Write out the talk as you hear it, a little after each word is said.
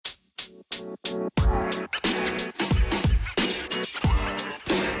What's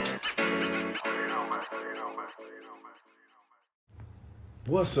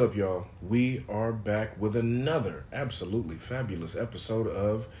up, y'all? We are back with another absolutely fabulous episode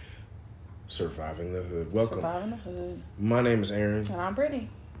of Surviving the Hood. Welcome. Surviving the Hood. My name is Aaron. And I'm Brittany.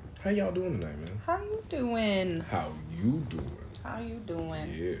 How y'all doing tonight, man? How you doing? How you doing? How you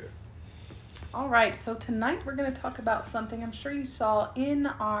doing? Yeah. All right, so tonight we're going to talk about something I'm sure you saw in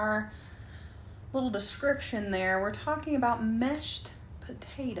our little description there. We're talking about meshed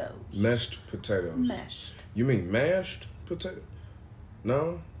potatoes. Mashed potatoes. Meshed. You mean mashed potato?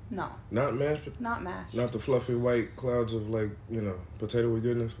 No? No. Not mashed? Not mashed. Not the fluffy white clouds of, potato with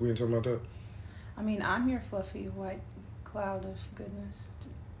goodness? We ain't talking about that? I mean, I'm your fluffy white cloud of goodness.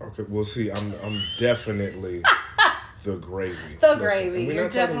 Okay, well, see, I'm definitely the gravy. The gravy. We're You're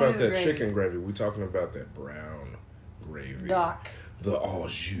not talking definitely about the that gravy. chicken gravy. We're talking about that brown gravy. Duck. The au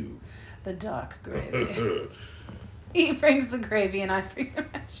jus. The duck gravy. He brings the gravy and I bring the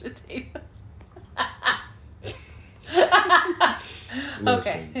mashed potatoes.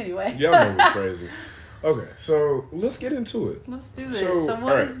 Okay, anyway. Y'all know we're crazy. Okay, so let's get into it. Let's do this. So, So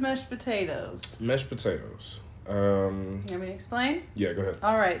what all is right. mashed potatoes? Mashed potatoes. You want me to explain? Yeah, go ahead.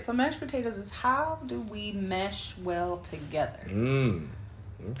 All right, so mashed potatoes is how do we mesh well together?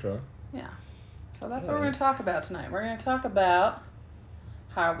 Okay. Yeah. So that's what we're going to talk about tonight. We're going to talk about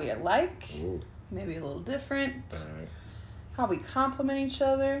how we alike, Ooh. maybe a little different, All right. how we complement each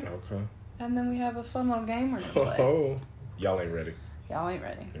other, Okay. and then we have a fun little game we're going to play. Oh, y'all ain't ready. Y'all ain't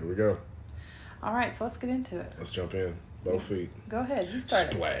ready. Here we go. All right, so let's get into it. Let's jump in. Both feet. Go ahead. You start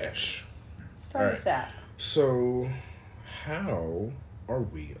us. Splash. Start us out. So, how are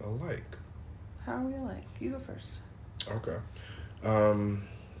we alike? How are we alike? You go first. Okay.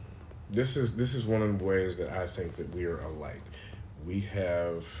 This is one of the ways that I think that we are alike. We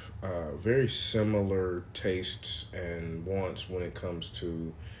have very similar tastes and wants when it comes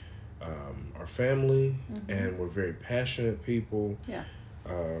to our family, and we're very passionate people. Yeah.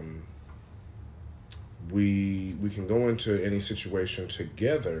 We can go into any situation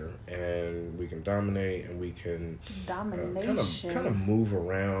together, and we can dominate, and we can Domination. kind of move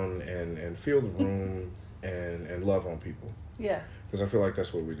around and feel the room and love on people. Yeah. Because I feel like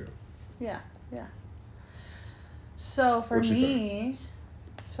that's what we do. Yeah. Yeah. So for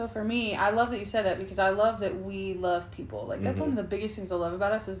me, I love that you said that because I love that we love people. Like that's one of the biggest things I love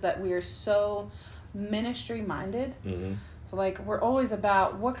about us is that we are so ministry minded. Mm-hmm. So like we're always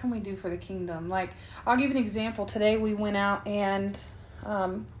about what can we do for the kingdom. Like I'll give you an example. Today we went out and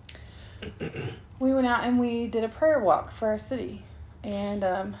we did a prayer walk for our city,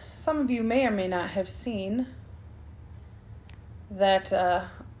 and some of you may or may not have seen that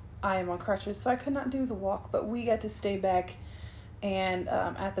I am on crutches, so I could not do the walk, but we got to stay back and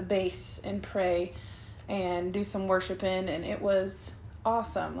at the base and pray and do some worshiping, and it was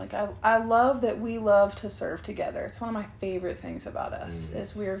awesome. Like I love that we love to serve together. It's one of my favorite things about us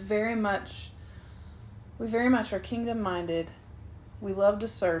is we very much are kingdom minded. We love to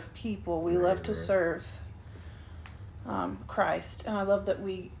serve people. We love to serve Christ, and I love that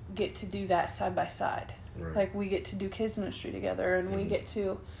we get to do that side by side. Right. Like we get to do kids ministry together, and we get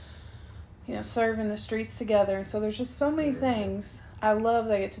to serve in the streets together. And so there's just so many things. I love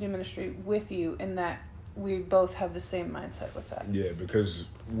that I get to do ministry with you, and that we both have the same mindset with that. Yeah, because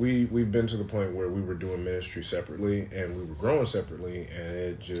we've been to the point where we were doing ministry separately, and we were growing separately, and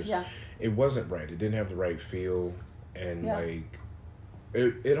it just it wasn't right. It didn't have the right feel, and like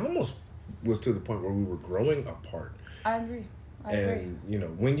it almost was to the point where we were growing apart. I agree. And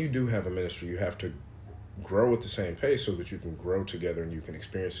when you do have a ministry, you have to grow at the same pace so that you can grow together and you can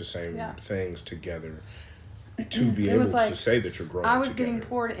experience the same things together to be able to say that you're growing I was together. getting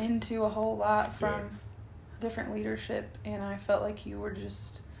poured into a whole lot from different leadership, and I felt like you were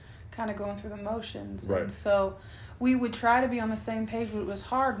just kind of going through the motions. Right. And so we would try to be on the same page, but it was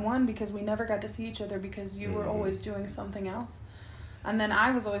hard, one, because we never got to see each other because you were always doing something else. And then I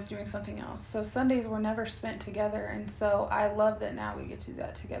was always doing something else. So Sundays were never spent together. And so I love that now we get to do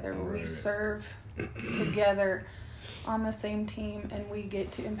that together. Where we serve together on the same team, and we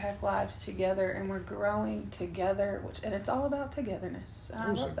get to impact lives together, and we're growing together, and it's all about togetherness. And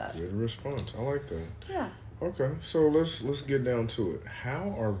I love that. Good response. I like that. Yeah. Okay, so let's get down to it.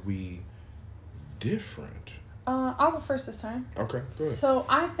 How are we different? I'll go first this time. Okay, go ahead. So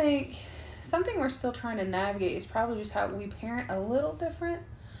I think something we're still trying to navigate is probably just how we parent a little different.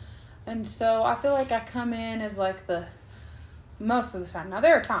 And so I feel like I come in as like most of the time. Now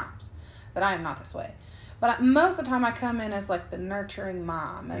there are times that I am not this way. But most of the time I come in as like the nurturing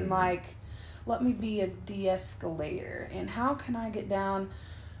mom and like, let me be a de-escalator. And how can I get down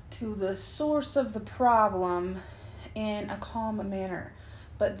to the source of the problem in a calm manner.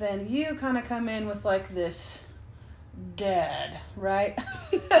 But then you kind of come in with like this dad, right?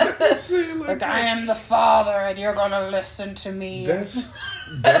 Like I am the father and you're going to listen to me. That's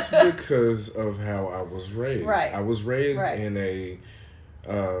because of how I was raised. Right. I was raised Right. in a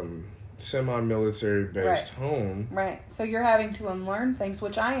semi-military based home. Right. So you're having to unlearn things,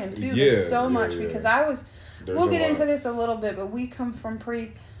 which I am too. Yeah, There's so much because we'll get into this a little bit, but we come from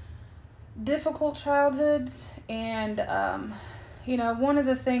pretty difficult childhoods. And, one of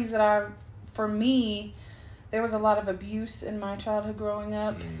the things that for me, there was a lot of abuse in my childhood growing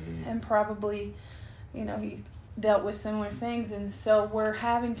up. Mm-hmm. And probably, he dealt with similar things. And so we're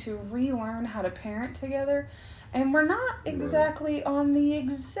having to relearn how to parent together. And we're not exactly on the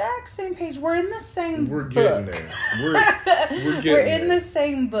exact same page. We're in the same book. We're getting there. We're in the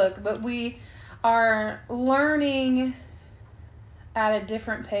same book, but we are learning at a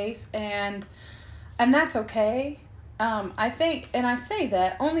different pace, and that's okay. I think, and I say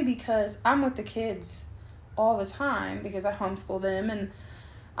that only because I'm with the kids all the time because I homeschool them, and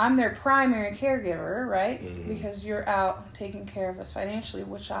I'm their primary caregiver, right? Mm-hmm. Because you're out taking care of us financially,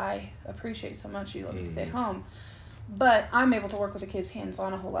 which I appreciate so much. You let me stay home. But I'm able to work with the kids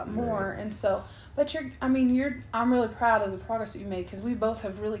hands-on a whole lot more. Right. And so, but I'm really proud of the progress that you made because we both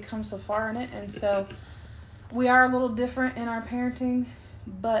have really come so far in it. And so we are a little different in our parenting,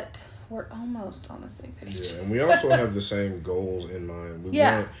 but we're almost on the same page. Yeah, and we also have the same goals in mind.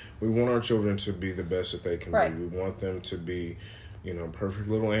 We want our children to be the best that they can be. We want them to be, perfect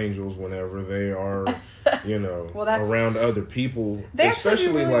little angels whenever they are, around other people. They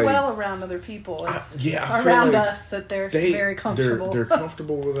especially do really well around other people. It's I around feel like us that they're very comfortable. They're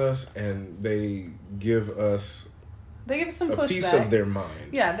comfortable with us, and they give us some pushback. A piece of their mind.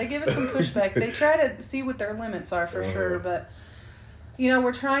 Yeah, they give us some pushback. They try to see what their limits are for sure, but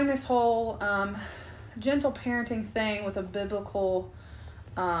we're trying this whole gentle parenting thing with a biblical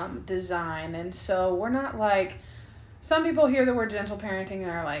design, and so we're not like. Some people hear the word gentle parenting and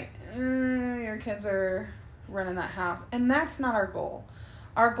are like, your kids are running that house. And that's not our goal.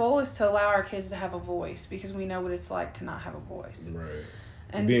 Our goal is to allow our kids to have a voice because we know what it's like to not have a voice. Right.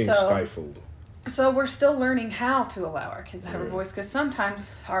 And being stifled. So we're still learning how to allow our kids to have a voice because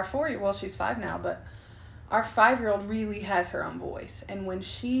sometimes our 4-year-old, she's 5 now, but our 5-year-old really has her own voice. And when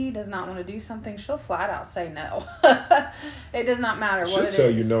she does not want to do something, she'll flat out say no. It does not matter what it is. She'll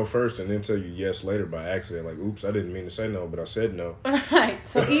tell you no first and then tell you yes later by accident. Like, oops, I didn't mean to say no, but I said no. Right.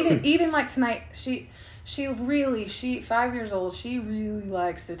 So even like tonight, she 5 years old, she really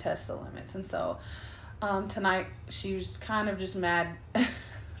likes to test the limits. And so tonight she was kind of just mad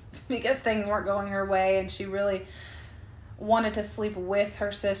because things weren't going her way. And she really wanted to sleep with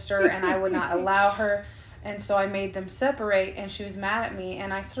her sister and I would not allow her. And so I made them separate, and she was mad at me.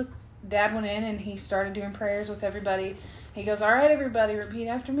 And Dad went in, and he started doing prayers with everybody. He goes, all right, everybody, repeat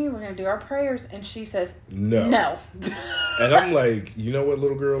after me. We're going to do our prayers. And she says, no. And I'm like, you know what,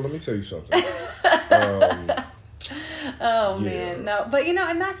 little girl? Let me tell you something. Man. No. But,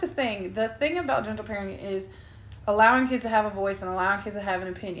 and that's the thing. The thing about gentle parenting is allowing kids to have a voice and allowing kids to have an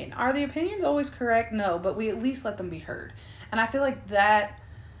opinion. Are the opinions always correct? No. But we at least let them be heard. And I feel like that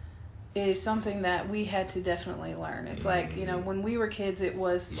is something that we had to definitely learn. It's like, when we were kids, it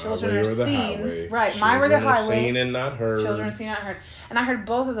was children are seen. Right, my way or the highway. Children are seen and not heard. Children are seen and not heard. And I heard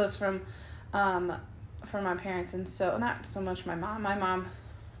both of those from my parents, and so not so much my mom. My mom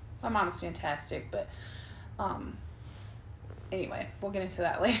is fantastic, but anyway, we'll get into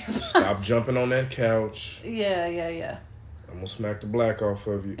that later. Stop jumping on that couch. Yeah. I'm gonna smack the black off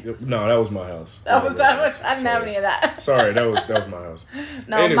of you. No, that was my house. I didn't have any of that. Sorry, that was my house.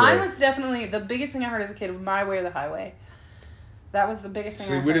 No, anyway. Mine was definitely the biggest thing I heard as a kid was my way or the highway. That was the biggest thing I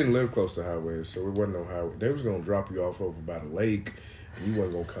heard. See, we didn't live close to highways, so it wasn't no highway. They was gonna drop you off over by the lake, and you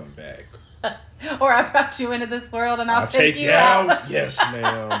wasn't gonna come back. Or I brought you into this world, and I'll take you out. Yes,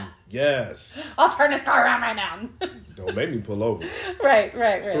 ma'am. Yes. I'll turn this car around right now. Don't make me pull over. Right.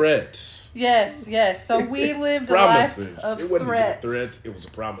 Threats. Yes. So we lived a life of it wasn't threats. Threats. It was a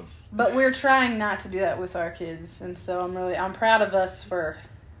promise. But we're trying not to do that with our kids, and so I'm proud of us for.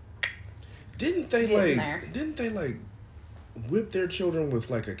 Didn't they whip their children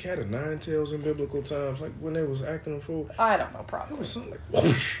with like a cat of nine tails in biblical times, like when they was acting a fool? I don't know. Probably it was something like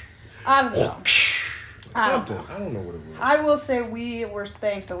whoosh, I don't know. Something. I don't know what it was. I will say we were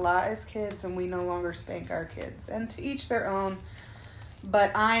spanked a lot as kids, and we no longer spank our kids. And to each their own.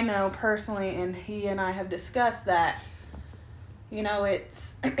 But I know personally, and he and I have discussed that,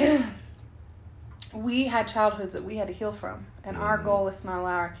 it's... we had childhoods that we had to heal from. And our goal is to not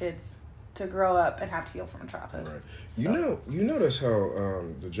allow our kids to grow up and have to heal from childhood. Right. So. You know that's how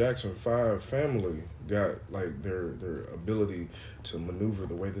the Jackson 5 family got like their ability to maneuver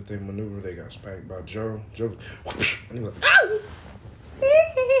the way that they maneuver. They got spanked by Joe. And he was like, ow!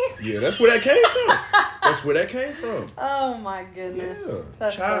 Yeah, that's where that came from. That's where that came from. Oh my goodness. Yeah.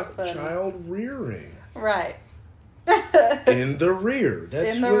 That's so funny. Child rearing. Right. In the rear.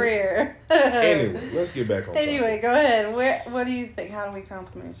 That's in the rear. Anyway, let's get back on topic. Anyway, go ahead. What do you think? How do we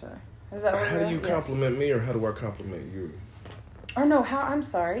compliment each other? Is that what How do you compliment me, or how do I compliment you? Or no, I'm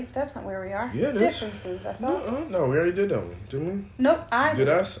sorry. That's not where we are. Yeah, it is. Differences, I thought. No, we already did that one, didn't we? Nope, Did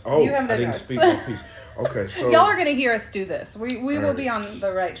I? Oh, you haven't I done didn't yours. speak my piece. Okay, so... Y'all are going to hear us do this. We will right. be on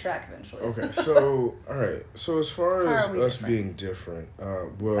the right track eventually. Okay, so, all right. So as far as us different? being different,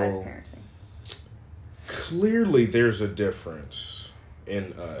 Besides well, parenting. clearly there's a difference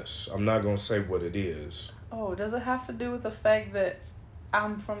in us. I'm not going to say what it is. Oh, does it have to do with the fact that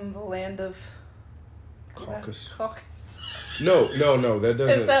I'm from the land of... Caucus. No, that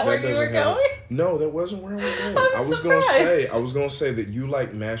doesn't. Is that where you were going? No, that wasn't where I was going. I was gonna say that you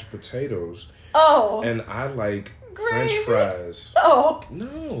like mashed potatoes. Oh. And I like Gravy. French fries. Oh.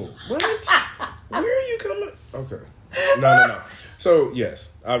 No. What? Where are you coming? Okay. No. So,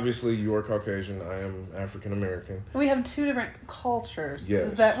 yes, obviously you are Caucasian. I am African American. We have two different cultures.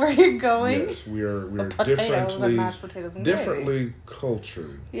 Yes. Is that where you're going? Yes, we're Potatoes and mashed potatoes and differently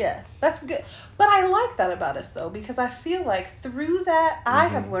cultured. Yes, that's good. But I like that about us, though, because I feel like through that, I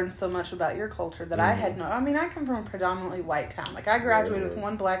have learned so much about your culture that I had no... I mean, I come from a predominantly white town. Like, I graduated with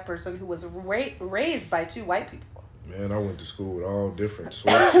one black person who was raised by two white people. Man, I went to school with all different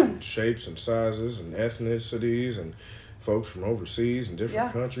sorts and shapes and sizes and ethnicities and folks from overseas and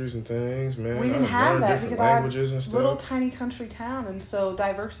different countries and things. Man, we didn't have that because languages I and had stuff. Little tiny country town, and so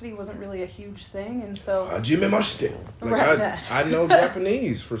diversity wasn't really a huge thing, and so... Hajimemashite. Like, I know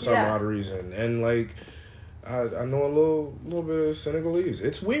Japanese for some odd reason, and like... I know a little bit of Senegalese.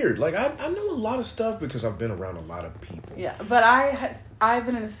 It's weird. Like, I know a lot of stuff because I've been around a lot of people. Yeah, but I've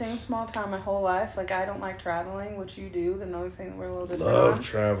been in the same small town my whole life. Like, I don't like traveling, which you do. Another thing that we're a little bit Love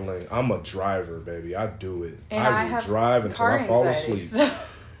traveling. I'm a driver, baby. I do it. And I will drive until I fall asleep. So.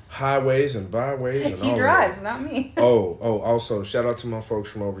 Highways and byways and all He drives, not me. Also, shout out to my folks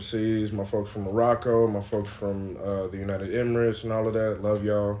from overseas, my folks from Morocco, my folks from the United Emirates and all of that. Love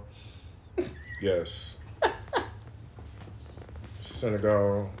y'all. Yes.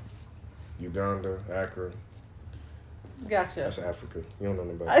 Senegal, Uganda, Accra. Gotcha. That's Africa. You don't know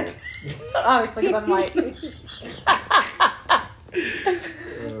nothing about that. Obviously, because I'm white.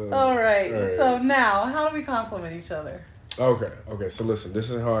 All right. So now, how do we compliment each other? Okay. So listen,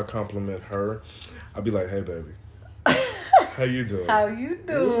 this is how I compliment her. I'll be like, "Hey, baby, how you doing? How you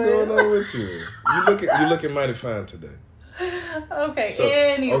doing? What's going on with you? You looking mighty fine today." Okay. So,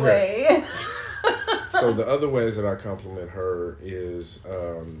 anyway. Okay. So the other ways that I compliment her is,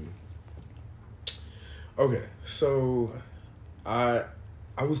 so I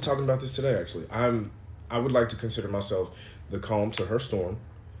was talking about this today, actually. I would like to consider myself the calm to her storm.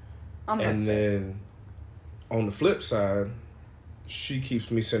 And then on the flip side, she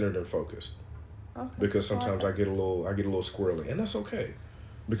keeps me centered and focused. Okay. Because sometimes I get a little squirrely, and that's okay.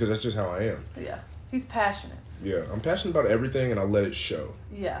 Because that's just how I am. Yeah. He's passionate. Yeah, I'm passionate about everything, and I let it show.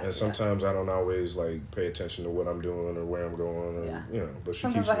 Yeah. And sometimes I don't always pay attention to what I'm doing or where I'm going, or but she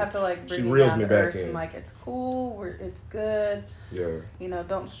sometimes keeps. I have to bring she reels me back in. And it's cool. It's good. Yeah.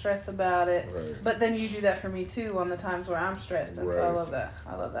 Don't stress about it. Right. But then you do that for me too on the times where I'm stressed, and so I love that.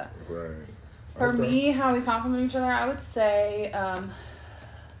 Right. For me, how we compliment each other, I would say,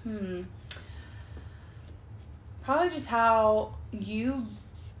 probably just how you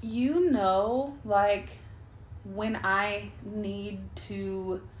when I need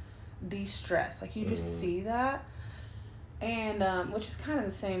to de-stress, you just see that, and which is kind of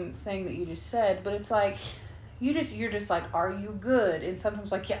the same thing that you just said, but it's you're just like, are you good? And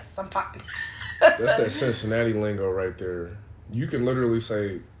sometimes yes, I'm fine. That's that Cincinnati lingo right there. You can literally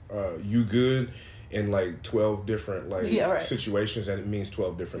say you good in 12 different situations, and it means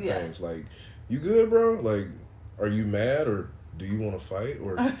 12 different things. You good, bro? Are you mad, or do you want to fight,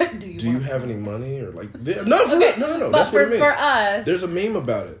 or do you have any money, or no. That's what it means. For us, there's a meme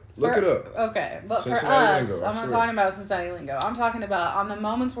about it. Look it up. Okay, but Cincinnati for us, lingo, I'm not talking about Cincinnati lingo. I'm talking about on the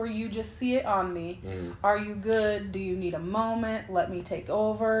moments where you just see it on me. Mm-hmm. Are you good? Do you need a moment? Let me take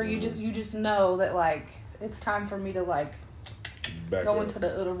over. Mm-hmm. You just know that it's time for me to go into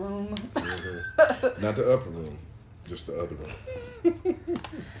the other room. Mm-hmm. Not the upper room, just the other room.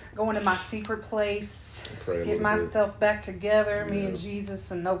 Go into my secret place. Get myself back together. Me and Jesus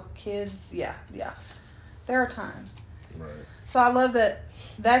and no kids. Yeah. There are times. Right. So I love that.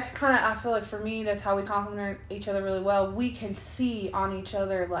 That's kind of, I feel like for me, that's how we complement each other really well. We can see on each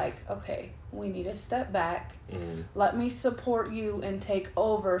other, like, okay, we need to step back. Let me support you and take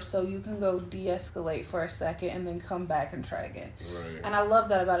over so you can go de-escalate for a second and then come back and try again. Right. And I love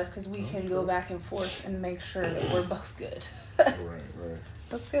that about us because we can go back and forth and make sure that we're both good. Right.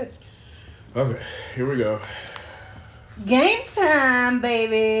 That's good. Okay, here we go. Game time,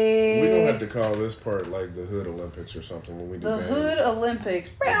 baby. We don't have to call this part like the Hood Olympics or something when we do the games. Hood Olympics.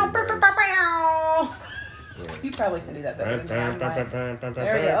 Bow, bow, bow, bow, bow. Right. You probably can do that better than me. I'm like,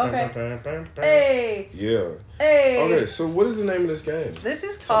 There we go. Okay. Hey. Yeah. Hey. Okay, so what is the name of this game? This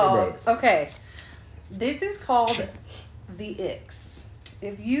is Tell me called, about okay. This is called The Icks.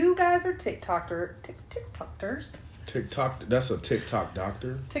 If you guys are TikTokers. TikTok. That's a TikTok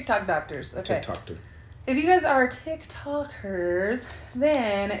doctor. TikTok doctors. Okay. TikToker. If you guys are TikTokers,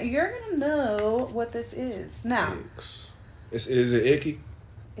 then you're going to know what this is. Now. Is it icky?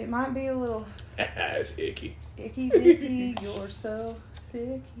 It might be a little. It's icky. Icky dicky, you're so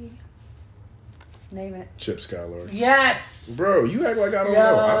sicky. Name it. Chip Skylord. Yes! Bro, you act like I don't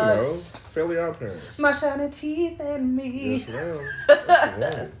know. I know. Fairly Odd Parents. My shiny teeth and me. Yes, ma'am. That's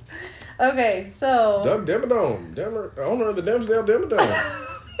the one. Okay, so. Doug Dimmadome. Owner of the Dimsdale Dimmadome.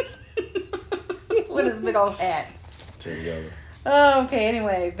 With his big old hats. Together. Okay,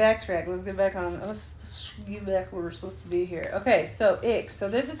 anyway, backtrack. Let's get back on. Let's get back where we're supposed to be here. Okay, so Icks. So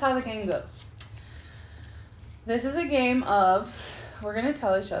this is how the game goes. This is a game of, we're going to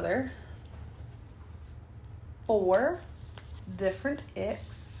tell each other 4 different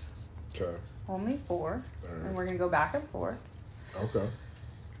Icks. Okay. Only 4. All right. And we're going to go back and forth. Okay.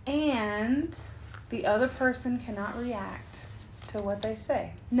 And the other person cannot react to what they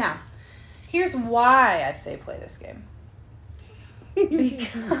say. Now, here's why I say play this game.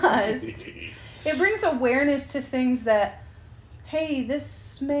 Because it brings awareness to things that, hey,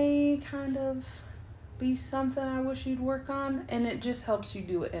 this may kind of be something I wish you'd work on, and it just helps you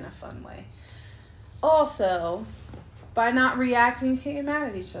do it in a fun way. Also, by not reacting, you can't get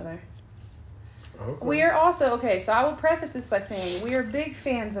mad at each other. Okay. We are also, okay, so I will preface this by saying we are big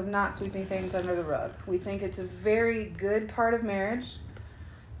fans of not sweeping things under the rug. We think it's a very good part of marriage.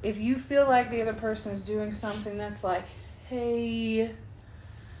 If you feel like the other person is doing something that's like, hey,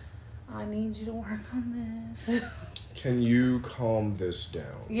 I need you to work on this. Can you calm this down?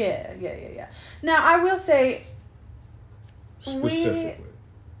 Yeah. Now, I will say, Specifically.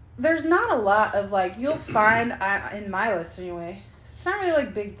 there's not a lot of, like, you'll find, in my list anyway, it's not really,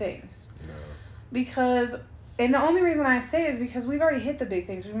 like, big things. No. Because, and the only reason I say is because we've already hit the big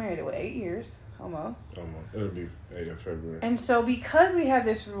things. We've married, 8 years, almost. It'll be 8 in February. And so because we have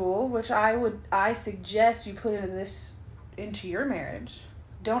this rule, which I suggest you put into your marriage,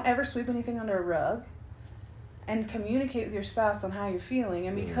 don't ever sweep anything under a rug. And communicate with your spouse on how you're feeling.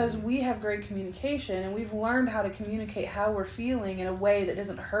 And because we have great communication and we've learned how to communicate how we're feeling in a way that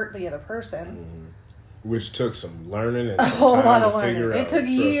doesn't hurt the other person. Which took some learning and a some whole time lot to of learning. figure out. It took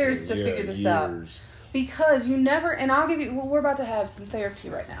Trust years me. to figure this years. out. Because you never, and I'll give you, we're about to have some therapy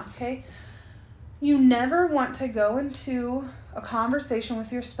right now, okay? You never want to go into a conversation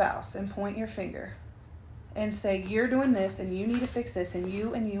with your spouse and point your finger and say, you're doing this and you need to fix this and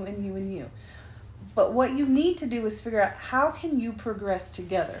you and you and you and you. But what you need to do is figure out how can you progress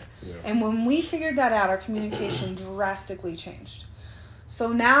together. Yeah. And when we figured that out, our communication drastically changed.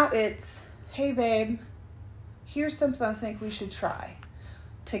 So now it's, hey, babe, here's something I think we should try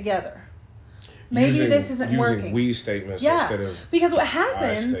together. Maybe this isn't working. Using we statements instead of because what I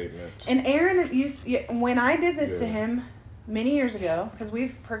happens, statements. and Aaron when I did this to him many years ago, because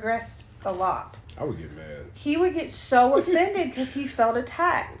we've progressed a lot. I would get mad. He would get so offended because he felt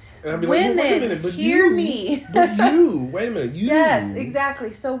attacked. And I'd be women, like, well, wait a minute, but hear you, me. But you, wait a minute, you. Yes,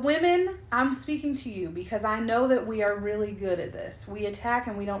 exactly. So women, I'm speaking to you because I know that we are really good at this. We attack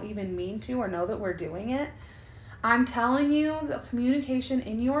and we don't even mean to or know that we're doing it. I'm telling you, the communication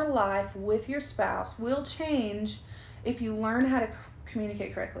in your life with your spouse will change if you learn how to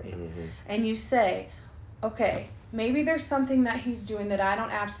communicate correctly. Mm-hmm. And you say, okay, maybe there's something that he's doing that I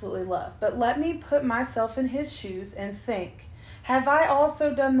don't absolutely love, but let me put myself in his shoes and think, have I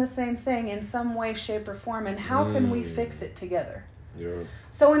also done the same thing in some way, shape, or form, and how can we fix it together? Yeah.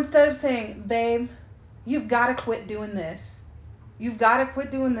 So instead of saying, babe, you've got to quit doing this. You've got to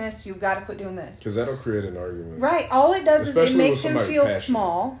quit doing this. You've got to quit doing this. Because that'll create an argument. Right. All it does Especially is it makes with him somebody feel passionate.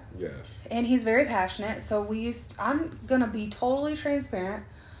 small. Yes. And he's very passionate. So I'm going to be totally transparent.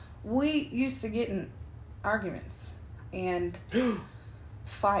 We used to get in arguments and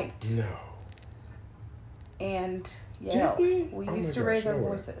fight. No. And yell. Did we? We Oh used my to gosh, raise our no way.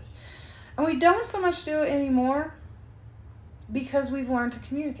 voices. And we don't so much do it anymore. because we've learned to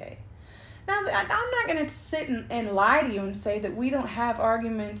communicate. Now, I'm not going to sit and lie to you and say that we don't have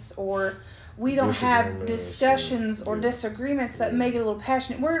arguments or we don't have discussions or disagreements that make it a little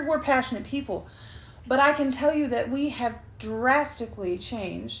passionate. We're passionate people. But I can tell you that we have drastically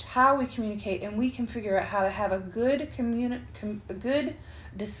changed how we communicate, and we can figure out how to have a good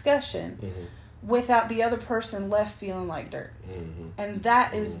discussion without the other person left feeling like dirt. And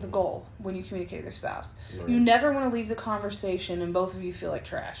that is the goal when you communicate with your spouse. Right. You never want to leave the conversation and both of you feel like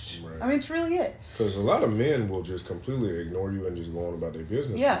trash. Right. I mean, it's really it. Because a lot of men will just completely ignore you and just go on about their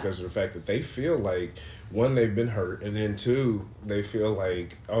business because of the fact that they feel like, one, they've been hurt, and then two, they feel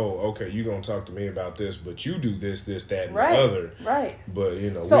like, oh, okay, you're going to talk to me about this, but you do this, that, and the other. Right. But,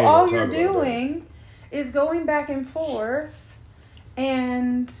 so all you're doing is going back and forth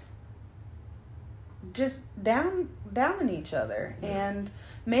and just downing each other and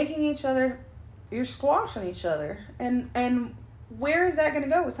making each other, you're squashing each other, and where is that going to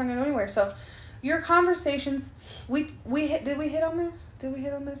go? It's not going to go anywhere. So your conversations, did we hit on this? Did we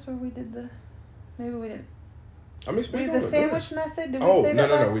hit on this, or we did maybe we didn't? I mean, the sandwich method. Did we say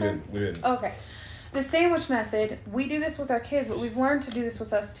that last time? We didn't. Okay, the sandwich method. We do this with our kids, but we've learned to do this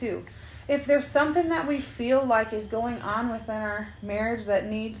with us too. If there's something that we feel like is going on within our marriage that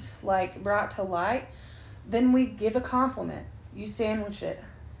needs brought to light, then we give a compliment. You sandwich it.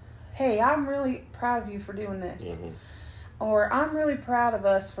 Hey, I'm really proud of you for doing this. Or I'm really proud of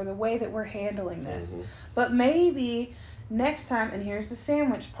us for the way that we're handling this. But maybe next time, and here's the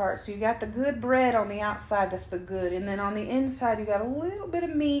sandwich part. So you got the good bread on the outside, that's the good. And then on the inside, you got a little bit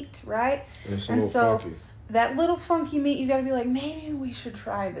of meat, right? And it's a little funky. That little funky meat, you got to be like, maybe we should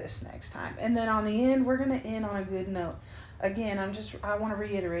try this next time. And then on the end, we're going to end on a good note. Again, I want to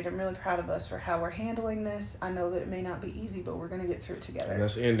reiterate, I'm really proud of us for how we're handling this. I know that it may not be easy, but we're going to get through it together. And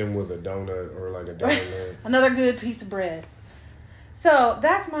that's ending with a donut or a donut. Another good piece of bread. So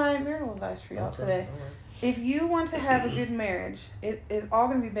that's my marital advice for y'all today. All right. If you want to have a good marriage, it is all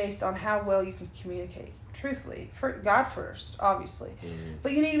going to be based on how well you can communicate. Truthfully, for God first, obviously.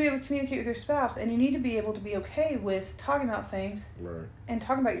 But you need to be able to communicate with your spouse, and you need to be able to be okay with talking about things and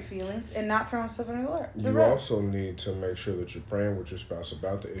talking about your feelings and not throwing stuff under the rug. You also need to make sure that you're praying with your spouse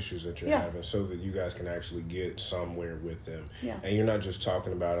about the issues that you're having so that you guys can actually get somewhere with them. And you're not just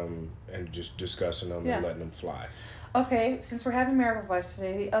talking about them and just discussing them and letting them fly. Okay, since we're having marital advice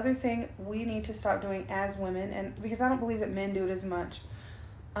today, the other thing we need to stop doing as women, and because I don't believe that men do it as much,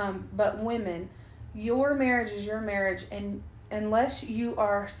 but women, your marriage is your marriage, and unless you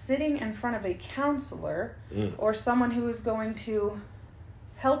are sitting in front of a counselor or someone who is going to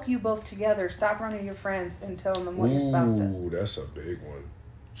help you both together, stop running to your friends and telling them what your spouse does. Ooh, that's a big one.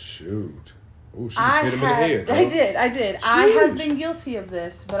 Shoot. Ooh, she just hit him in the head. I did. Jeez. I have been guilty of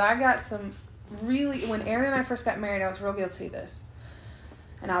this, but I got some really, when Aaron and I first got married, I was real guilty of this.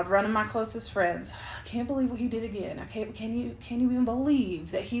 And I would run to my closest friends. I can't believe what he did again. Can you even believe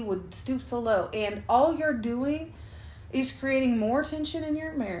that he would stoop so low? And all you're doing is creating more tension in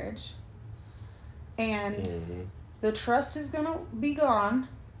your marriage. And the trust is going to be gone.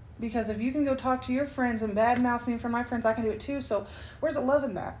 Because if you can go talk to your friends and badmouth me in front of my friends, I can do it too. So where's the love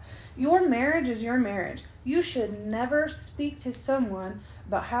in that? Your marriage is your marriage. You should never speak to someone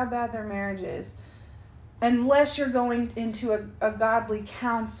about how bad their marriage is unless you're going into a godly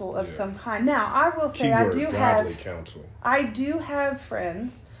counsel of some kind. Now, I will say Keyword, I do have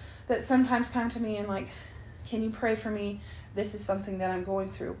friends that sometimes come to me and like, can you pray for me? This is something that I'm going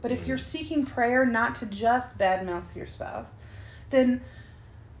through. But if you're seeking prayer not to just badmouth your spouse, then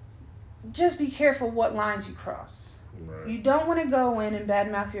just be careful what lines you cross. Right. You don't want to go in and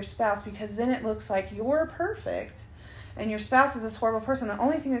badmouth your spouse because then it looks like you're perfect and your spouse is this horrible person. The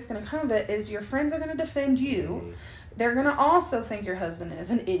only thing that's going to come of it is your friends are going to defend you. They're going to also think your husband is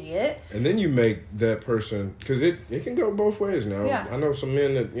an idiot. And then you make that person, because it can go both ways now. Yeah. I know some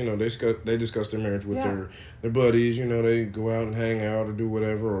men that, they discuss their marriage with their buddies. They go out and hang out or do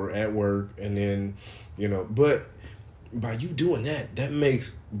whatever or at work. And then, but by you doing that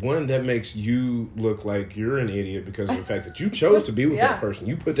makes you look like you're an idiot because of the fact that you chose to be with that person.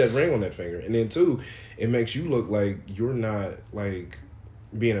 You put that ring on that finger. And then two, it makes you look like you're not like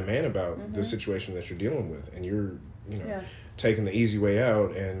being a man about the situation that you're dealing with. And you're, taking the easy way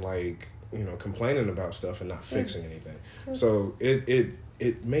out and like, complaining about stuff and not fixing anything. So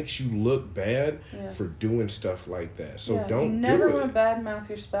it makes you look bad for doing stuff like that. So don't you never do it. want to badmouth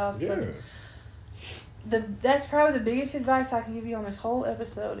your spouse. That's probably the biggest advice I can give you on this whole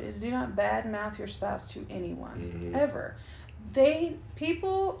episode is do not badmouth your spouse to anyone ever.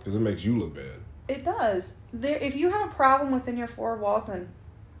 Because it makes you look bad. It does. If you have a problem within your four walls, then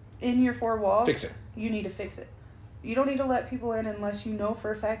in your four walls, fix it. You need to fix it. You don't need to let people in unless you know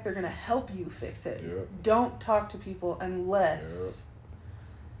for a fact they're going to help you fix it. Yep. Don't talk to people unless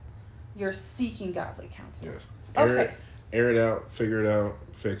you're seeking godly counsel. Yes. Air it out, figure it out,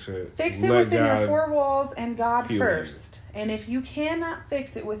 fix it. Fix it within your four walls and God first. And if you cannot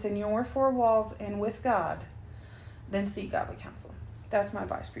fix it within your four walls and with God, then seek godly counsel. That's my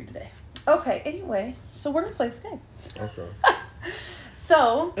advice for you today. Okay, anyway, so we're going to play this game. Okay.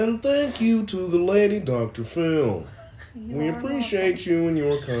 So. And thank you to the lady, Dr. Phil. We appreciate you and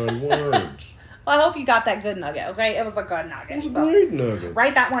your kind words. Well, I hope you got that good nugget, okay? It was a good nugget. It was a great nugget.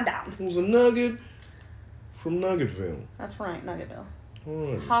 Write that one down. It was a nugget from Nuggetville. That's right, Nuggetville.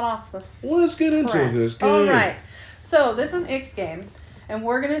 Right. Hot off the Let's get into this game. All right. So, this is an X game, and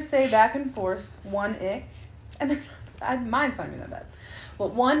we're going to say back and forth one ick. And mine's not even that bad.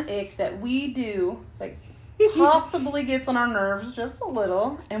 But one ick that we do, like, possibly gets on our nerves just a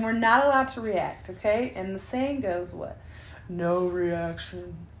little, and we're not allowed to react, okay? And the saying goes what? No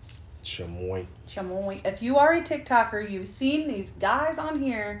reaction. Chamoy. If you are a TikToker, you've seen these guys on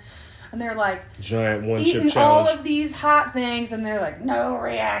here, and they're like giant one chip eating challenge. all of these hot things, and they're like, no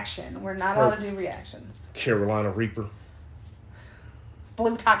reaction. We're not allowed to do reactions. Carolina Reaper.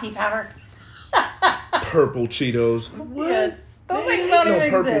 Blue Taki powder. Purple Cheetos. What? Yes. Those things don't even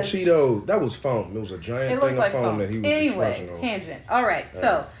purple exist. Cheeto. That was foam. It was a giant thing of foam that he was just crunching on. Tangent. All right.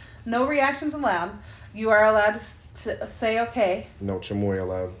 So, no reactions allowed. You are allowed to say okay. No chamoy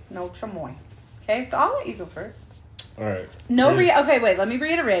allowed. No chamoy. Okay, so I'll let you go first. All right. Okay, wait. Let me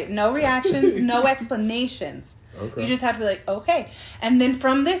reiterate. No reactions. No explanations. Okay. You just have to be like, okay. And then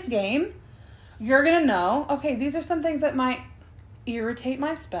from this game, you're going to know, okay, these are some things that might irritate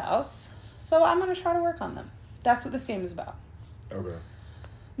my spouse. So I'm going to try to work on them. That's what this game is about. Okay.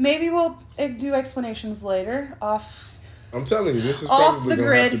 Maybe we'll do explanations later off. I'm telling you, this is probably going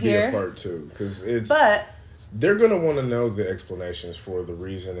to have to be here. a part two. Because it's... But... They're going to want to know the explanations for the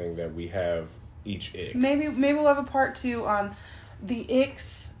reasoning that we have each ick. Maybe we'll have a part two on the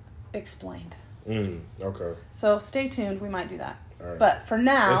icks explained. Okay. So stay tuned. We might do that. All right. But for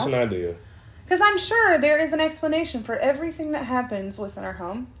now... That's an idea. Because I'm sure there is an explanation for everything that happens within our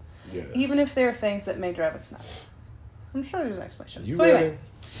home. Yeah. Even if there are things that may drive us nuts. I'm sure there's an explanation. You so ready? Anyway,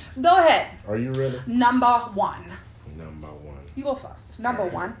 go ahead. Are you ready? Number one. You go first. Number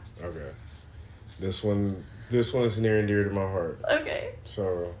one. Okay. This one's near and dear to my heart. Okay.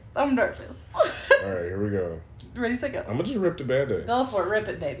 So. I'm nervous. All right, here we go. Ready, set, go. I'm gonna just rip the Band-Aid. Go for it. Rip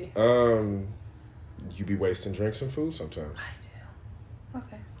it, baby. You be wasting drinks and food sometimes. I do.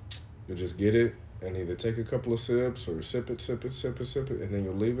 Okay. You'll just get it and either take a couple of sips or sip it, and then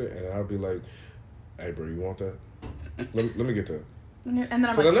you'll leave it, and I'll be like, "Hey, bro, you want that? Let me get that." And then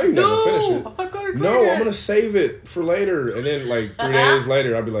I'm like, I know you're never finish it. I've got to No, I'm gonna save it for later, and then like 3 days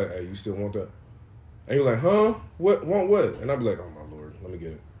later, I'll be like, "Hey, you still want that?" And you're like, "Huh? What? Want what?" And I'll be like, "Oh my lord, let me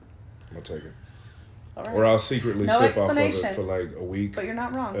get it. I'm gonna take it." All right. Or I'll secretly sip off of it for like a week. But you're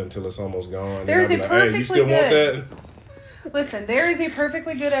not wrong. Until it's almost gone. There's and a I'll be perfectly like, hey, you still good. Want that? Listen, there is a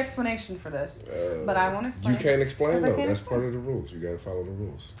perfectly good explanation for this, but I won't explain. You can't explain though. That's explain. part of the rules. You got to follow the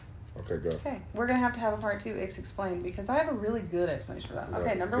rules. Okay, go. Okay, we're gonna have to have a part two. Explain because I have a really good explanation for that.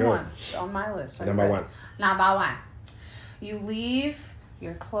 Okay, number go. one on my list. Number one. Number one. You leave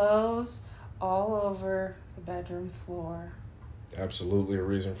your clothes all over the bedroom floor. Absolutely a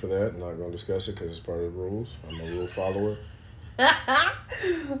reason for that. I'm not going to discuss it because it's part of the rules. I'm a rule follower.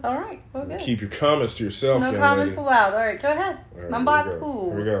 All right, well, good. Keep your comments to yourself, no young comments lady. allowed. All right, go ahead. All right, Number two.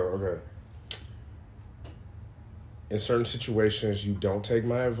 Here we go. Okay. In certain situations, you don't take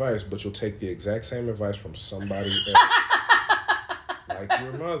my advice, but you'll take the exact same advice from somebody else. Like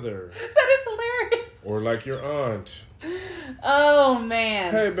your mother. That is hilarious. Or like your aunt. Oh,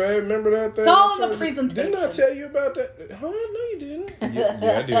 man. Hey, babe, remember that thing? It's all in the presentation. Didn't I tell you about that? Huh? No, you didn't.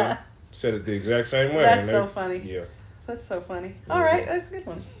 Yeah, I did. Said it the exact same way. That's so funny. Yeah. That's so funny. All right, that's a good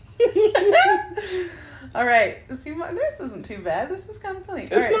one. All right. See, this isn't too bad. This is kind of funny.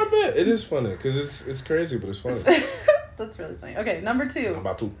 It's not bad. It is funny because it's crazy, but it's funny. That's really funny. Okay, number two.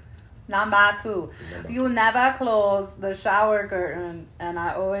 Number two. You never close the shower curtain, and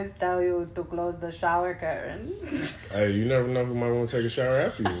I always tell you to close the shower curtain. Hey, you never know who might want to take a shower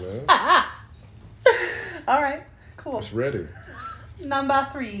after you, man. All right, cool. It's ready. Number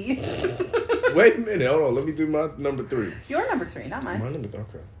three. Wait a minute. Hold on. Let me do my number three. Your number three, not mine. My number three.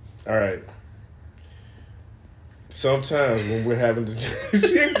 Okay. All right. Sometimes when we're having...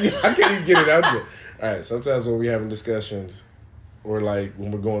 I can't even get it out yet. All right. Sometimes when we're having discussions... Or like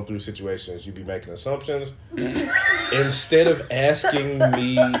when we're going through situations, you be making assumptions. Instead of asking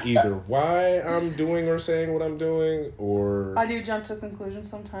me either why I'm doing or saying what I'm doing, or... I do jump to conclusions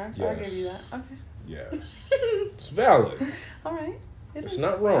sometimes. Yes. I'll give you that. Okay. Yes. It's valid. All right. It's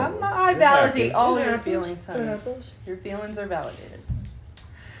not wrong. I validate all your feelings, It honey. happens. Your feelings are validated.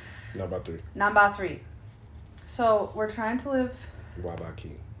 Number 3. So we're trying to live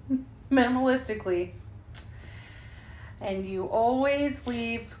Wabaki. minimalistically, and you always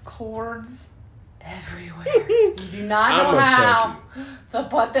leave cords everywhere. You do not know how to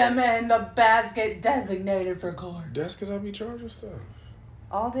put them in the basket designated for cords. That's because I be charging stuff.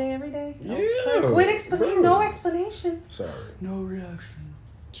 All day, every day? Yeah. Quit explaining. No explanations. Sorry. No reaction.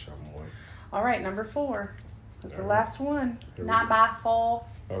 Chamoy. All right, number 4. That's the All last one. Here we Not go. by 4.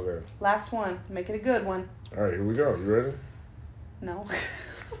 Okay. Last one. Make it a good one. All right, here we go. You ready? No.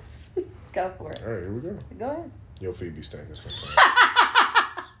 Go for it. All right, here we go. Go ahead. Your feet be stinking sometimes.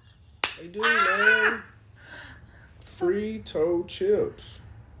 They do, man. Free-toe chips.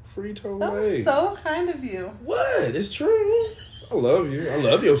 Free-toe That was legs. so kind of you. What? It's true. I love you. I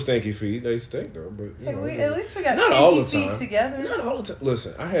love your stinky feet. They stink, though. But you know, At least we got not all the stinky time. feet together. Not all the time.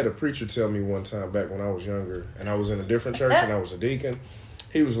 Listen, I had a preacher tell me one time back when I was younger, and I was in a different church, and I was a deacon.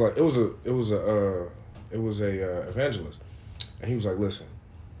 He was like, it was a evangelist, and he was like, listen.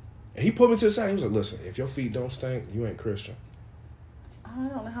 And he put me to the side. He was like, listen, if your feet don't stink, you ain't Christian. I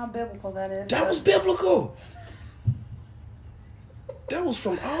don't know how biblical that is. That was biblical. That was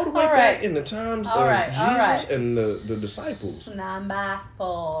from all the way All back right. in the times All of right, Jesus all right. and the disciples. Number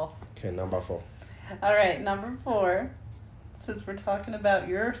 4. Okay, number 4. All right, number 4. Since we're talking about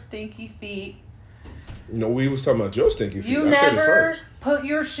your stinky feet, No, we was talking about your stinky feet. you I said it never first. put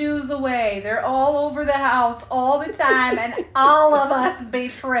your shoes away. They're all over the house all the time, and all of us be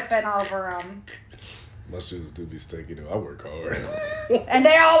tripping over them. My shoes do be stinky though. I work hard. And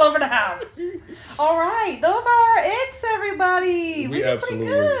they're all over the house. All right, those are our icks, everybody. We did absolutely.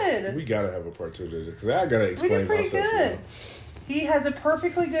 pretty good. We gotta have a part 2 to this because I gotta We explain did pretty myself. good. He has a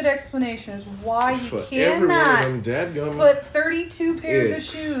perfectly good explanation as why you For every one cannot of them dadgum. put 32 pairs of Icks.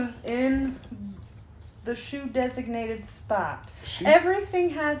 shoes in the shoe designated spot. She- Everything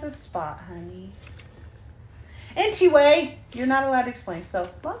has a spot, honey. Anyway, you're not allowed to explain, so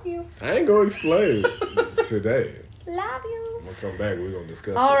love you. I ain't gonna explain today. Love you. When we come back, we're gonna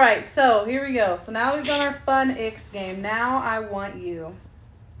discuss. All it. right, so here we go. So now we've done our fun icks game. Now I want you. You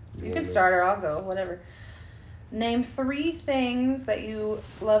wanna can go? start or I'll go, whatever. Name 3 things that you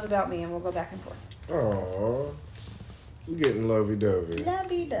love about me, and we'll go back and forth. Aw, we getting lovey-dovey.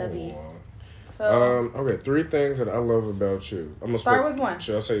 Lovey-dovey. Aw. So, Okay, 3 things that I love about you. I'm gonna Start with one.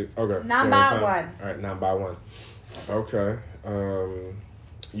 Should I say okay? Number one at a time? 1. All right, number 1. Okay.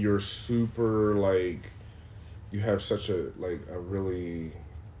 You're super like. You have such a really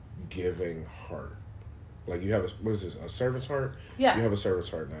giving heart. Like you have what is this? A servant's heart? Yeah. You have a servant's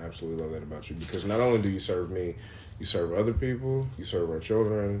heart, and I absolutely love that about you because not only do you serve me, you serve other people, you serve our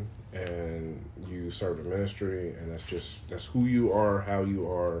children, and you serve the ministry, and that's who you are, how you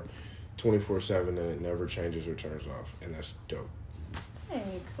are, 24/7, and it never changes or turns off, and that's dope.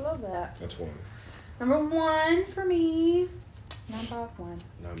 Thanks, love that. That's 1. Number 1 for me. Number 1.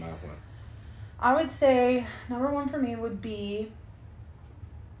 Number 1. I would say number 1 for me would be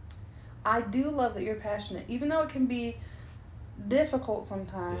I do love that you're passionate, even though it can be difficult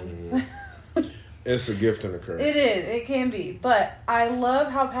sometimes. It's a gift and a curse. It is. It can be. But I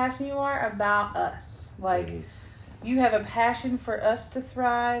love how passionate you are about us. Like, you have a passion for us to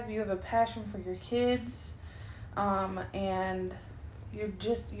thrive. You have a passion for your kids. And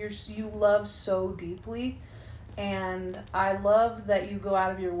you love so deeply. And I love that you go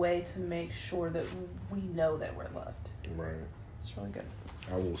out of your way to make sure that we know that we're loved. Right. It's really good.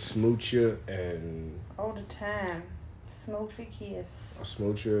 I will smooch you and All the time. Smoochy kiss. I'll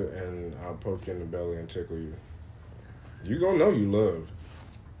smooch you and I'll poke you in the belly and tickle you. You gonna know you loved.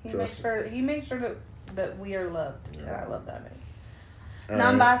 He Trust makes sure that we are loved. Yeah. And I love that, man. All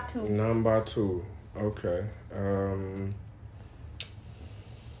Number right. 2. Number 2. Okay.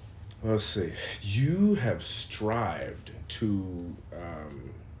 Let's see. You have strived to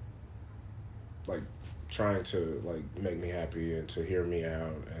trying to make me happy and to hear me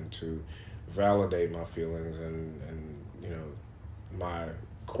out and to validate my feelings and you know my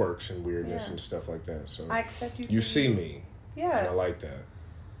quirks and weirdness and stuff like that. So I accept you. you see me. Yeah. And I like that.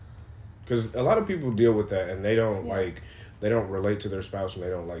 Because a lot of people deal with that and they don't they don't relate to their spouse and they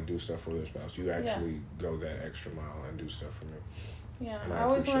don't do stuff for their spouse. You actually go that extra mile and do stuff for me. Yeah. And I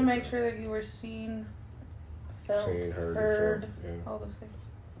always want to make that. sure that you were seen, felt, Seen, heard, heard, and felt. Yeah. all those things.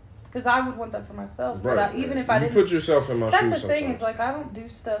 Because I would want that for myself. Right, But even if I you didn't. put yourself in my that's shoes the thing sometimes. is I don't do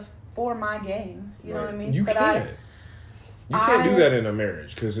stuff for my gain. You know what I mean? You but can't. You can't do that in a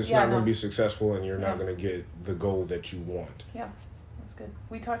marriage because it's not going to be successful and you're not going to get the goal that you want. Yeah. That's good.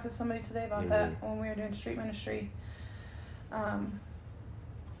 We talked to somebody today about that when we were doing street ministry.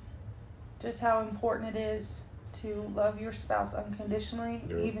 Just how important it is to love your spouse unconditionally,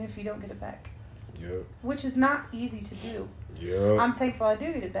 even if you don't get it back. Yep. Which is not easy to do. Yep. I'm thankful I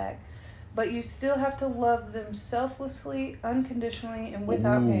do get it back. But you still have to love them selflessly, unconditionally, and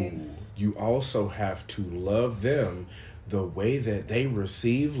without pain. You also have to love them the way that they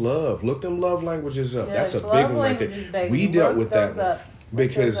receive love. Look them love languages up. Yes, that's a big one right there. Baby. We dealt with that one.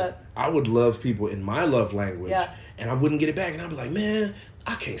 Because up. I would love people in my love language, and I wouldn't get it back, and I'd be like, man,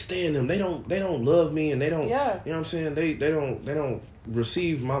 I can't stand them. They don't love me, and they don't. Yeah. You know what I'm saying? They don't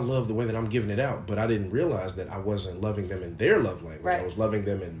receive my love the way that I'm giving it out. But I didn't realize that I wasn't loving them in their love language. Right. I was loving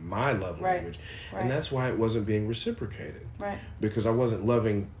them in my love language, and that's why it wasn't being reciprocated. Right. Because I wasn't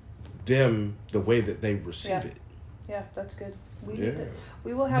loving them the way that they receive it. Yeah, that's good.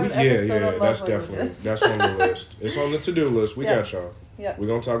 We will have an episode on love that's definitely that's on the list. It's on the to-do list. We got y'all. Yeah. We're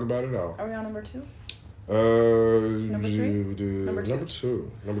gonna talk about it all. Are we on number 2? Number Number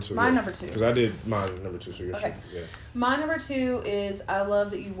two. My number 2. Because I did mine number 2. So you're okay. My number 2 is I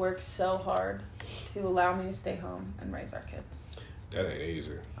love that you work so hard to allow me to stay home and raise our kids. That ain't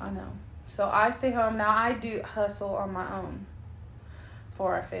easy. I know. So I stay home now. I do hustle on my own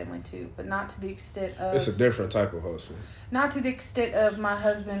for our family too, but not to the extent of. It's a different type of hustle. Not to the extent of my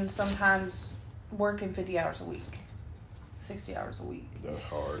husband sometimes working 50 hours a week, 60 hours a week. That's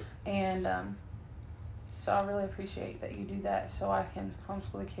hard. And so I really appreciate that you do that, so I can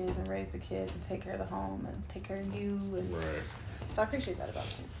homeschool the kids and raise the kids and take care of the home and take care of you. And right. So I appreciate that about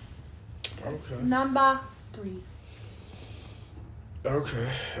you. Okay. Number 3. Okay.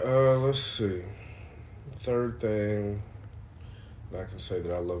 Let's see. Third thing I can say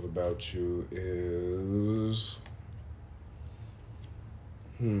that I love about you is,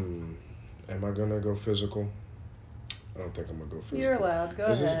 am I gonna go physical? I don't think I'm gonna go physical. You're allowed. Go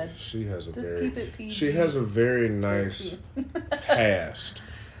ahead. She has a Just keep it PG. She has a very nice past.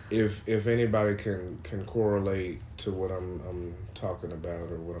 If anybody can correlate to what I'm talking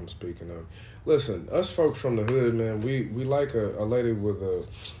about or what I'm speaking of, listen, us folks from the hood, man, we like a lady with a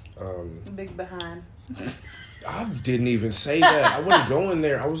big behind. I didn't even say that. I wasn't going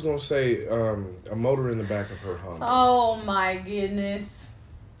there. I was gonna say a motor in the back of her Honda. Oh my goodness.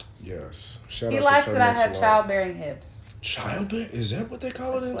 Yes. He likes that I have childbearing hips. Childbearing? Is that what they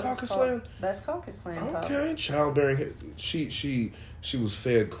call it in Caucasus Land? That's Caucasus Land. Okay, childbearing hips. She was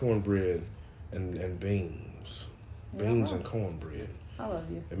fed cornbread and beans. Beans and cornbread. I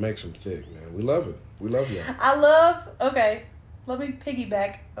love you. It makes them thick, man. We love it. We love you. Okay, let me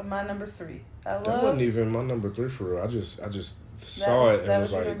piggyback on my number 3. That wasn't even my number 3 for real. I just saw it and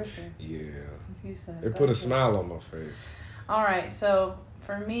was like, yeah. You said it put a smile on my face. All right, so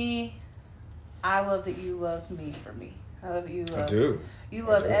for me, I love that you love me for me. I love that you love. I do. You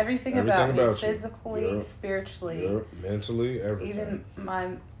love everything about me, physically, spiritually, mentally, everything. Even my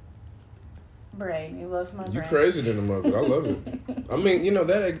brain. You love my brain. You crazy than a mother. I love it. I mean,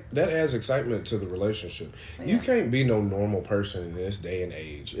 that adds excitement to the relationship. Yeah. You can't be no normal person in this day and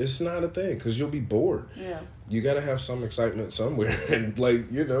age. It's not a thing because you'll be bored. Yeah. You got to have some excitement somewhere and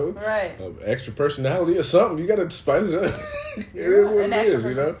right. Extra personality or something. You got to spice it up. It is what it is,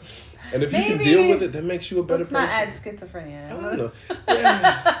 And if you can deal with it, that makes you a better person. Let's not add schizophrenia. I don't know.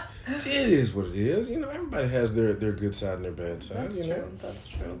 Yeah, it is what it is. Everybody has their good side and their bad side. That's true. That's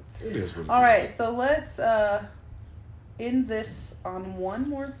true. It is what it is. All right, so let's end this on one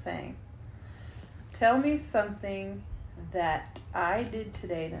more thing. Tell me something that I did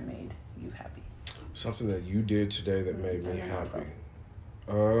today that made you happy. Something that you did today that made me happy.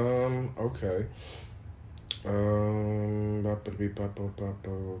 Okay.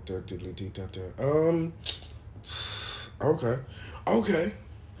 Okay.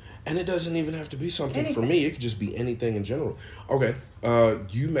 And it doesn't even have to be something for me. It could just be anything in general. Okay.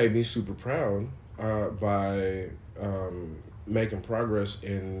 You made me super proud by making progress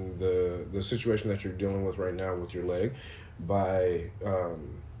in the situation that you're dealing with right now with your leg, by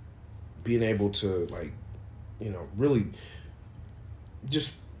being able to really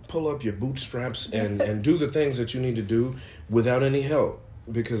just pull up your bootstraps and do the things that you need to do without any help,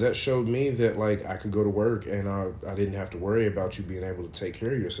 because that showed me that I could go to work and I didn't have to worry about you being able to take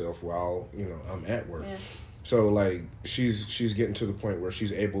care of yourself while I'm at work. Yeah. So she's getting to the point where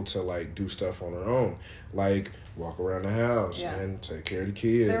she's able to do stuff on her own. walk around the house and take care of the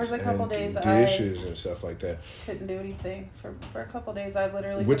kids. There was a couple days dishes and stuff like that. Couldn't do anything for a couple days. I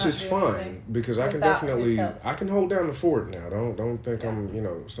literally which is fine because I can hold down the fort now. Don't think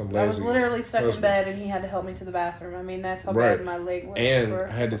I'm some lazy. I was literally stuck in bed and he had to help me to the bathroom. I mean that's how bad my leg was. And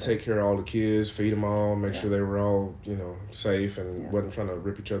I had to take care of all the kids, feed them all, make sure they were all safe and wasn't trying to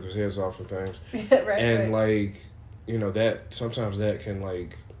rip each other's heads off and things. And that sometimes that can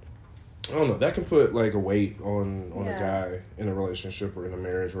I don't know, that can put a weight on a guy in a relationship or in a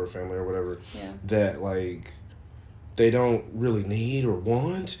marriage or a family or whatever that they don't really need or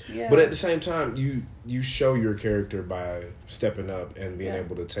want. But at the same time you show your character by stepping up and being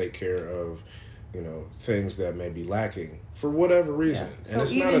able to take care of things that may be lacking for whatever reason. So and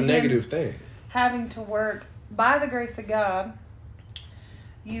it's not a negative thing. Having to work by the grace of God,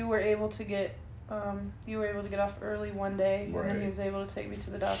 you were able to get off early one day, and then he was able to take me to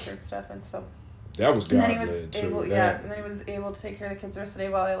the doctor and stuff, and so that was God led too. And then he was able to take care of the kids the rest of the day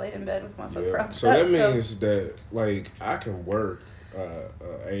while I laid in bed with my foot propped up. So that means that I can work a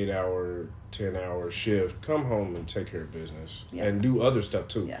 8-hour, 10-hour shift, come home and take care of business and do other stuff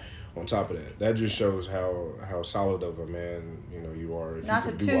too. On top of that just shows how solid of a man you are. If not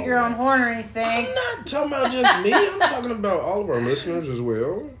to toot your own horn or anything. I'm not talking about just me. I'm talking about all of our listeners as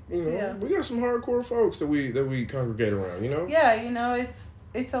well. We got some hardcore folks that we congregate around. Yeah,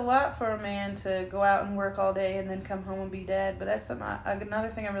 it's a lot for a man to go out and work all day and then come home and be dad. But that's another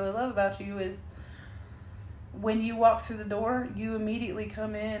thing I really love about you is when you walk through the door, you immediately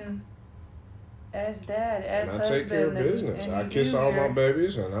come in as dad, as husband. I take care of business. I kiss all my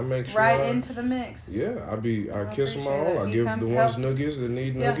babies and I make sure into the mix. Yeah, I kiss them all. I give the ones noogies that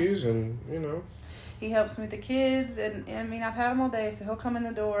need noogies and He helps me with the kids and I mean I've had him all day, so he'll come in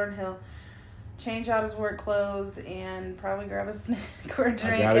the door and he'll change out his work clothes and probably grab a snack or a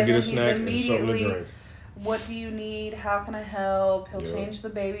drink. I gotta get a snack and something to drink. What do you need? How can I help? He'll change the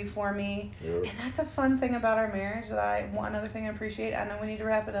baby for me. And that's a fun thing about our marriage another thing I appreciate. I know we need to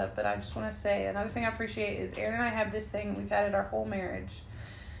wrap it up, but I just want to say another thing I appreciate is Aaron and I have this thing, we've had it our whole marriage,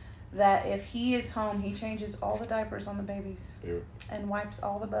 that if he is home, he changes all the diapers on the babies and wipes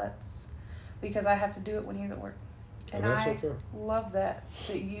all the butts because I have to do it when he's at work. And I love that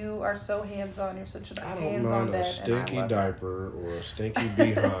you are so hands-on. You're such a hands-on dad. I don't mind a stinky diaper or a stinky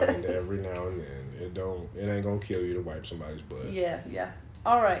behind every now and then. It ain't gonna kill you to wipe somebody's butt. Yeah.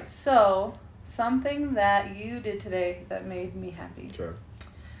 All right. So something that you did today that made me happy. Okay.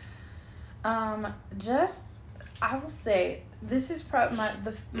 I will say this is probably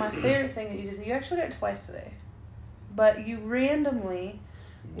my favorite thing that you did. You actually did it twice today, but you randomly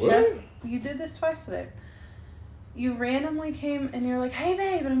you did this twice today. You randomly came and you're like, "Hey,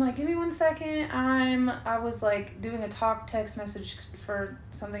 babe," and I'm like, "Give me 1 second." I was doing a text message for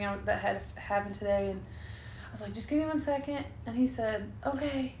something that had happened today, and I was like, "Just give me 1 second." And he said,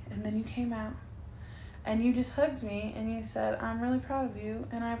 "Okay." And then you came out, and you just hugged me, and you said, "I'm really proud of you,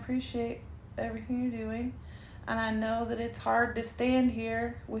 and I appreciate everything you're doing, and I know that it's hard to stand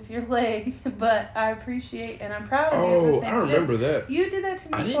here with your leg, but I appreciate and I'm proud of you for things I remember that. You did that to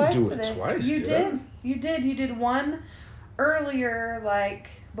me twice. I didn't do it today. twice. You did. You did one earlier,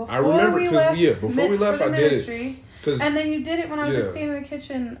 before I remember, we left. Before we left, I did it. And then you did it when I was just standing in the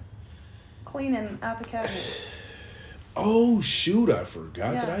kitchen cleaning out the cabinet. Oh, shoot, I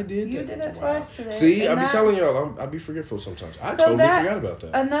forgot that I did that. You did it twice today. See, I be telling y'all, I be forgetful sometimes. I totally forgot about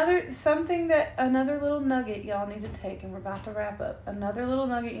that. Another little nugget y'all need to take, and we're about to wrap up. Another little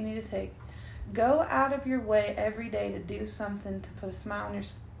nugget you need to take. Go out of your way every day to do something to put a smile on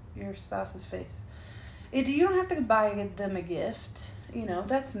your spouse's face. You don't have to buy them a gift.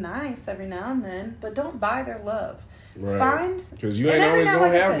 That's nice every now and then, but don't buy their love. Right. Because you ain't always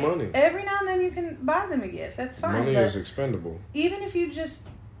going to have money. Every now and then you can buy them a gift. That's fine. Money is expendable. Even if you just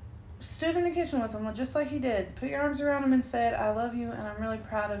stood in the kitchen with them, just like he did, put your arms around him and said, "I love you, and I'm really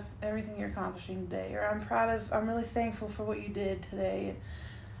proud of everything you're accomplishing today," or I'm really thankful for what you did today.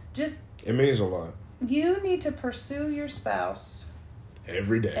 It means a lot. You need to pursue your spouse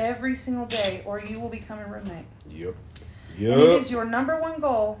every day. Every single day, or you will become a roommate. Yep. And it is your number one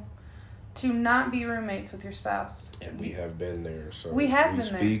goal to not be roommates with your spouse. And we have been there. So we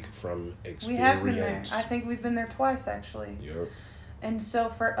speak from experience. We have been there. I think we've been there twice, actually. Yep. And so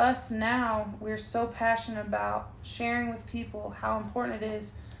for us now, we're so passionate about sharing with people how important it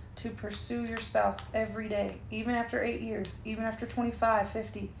is to pursue your spouse every day, even after 8 years, even after 25,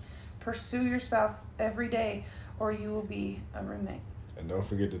 50. Pursue your spouse every day, or you will be a roommate. And don't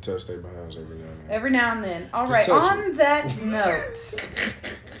forget to touch their behinds every now and then. Every now and then. All right, on that note,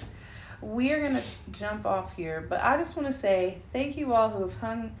 we are going to jump off here. But I just want to say thank you all who have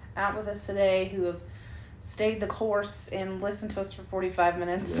hung out with us today, who have stayed the course and listened to us for 45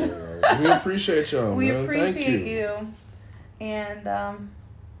 minutes. Yeah, we appreciate y'all, We man. appreciate Thank you. And,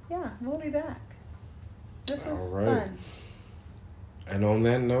 yeah, we'll be back. This was fun. And on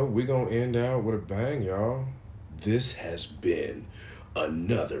that note, we're going to end out with a bang, y'all. This has been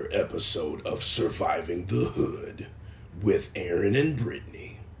another episode of Surviving the Hood with Aaron and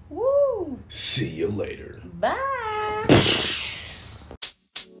Brittany. Woo! See you later. Bye!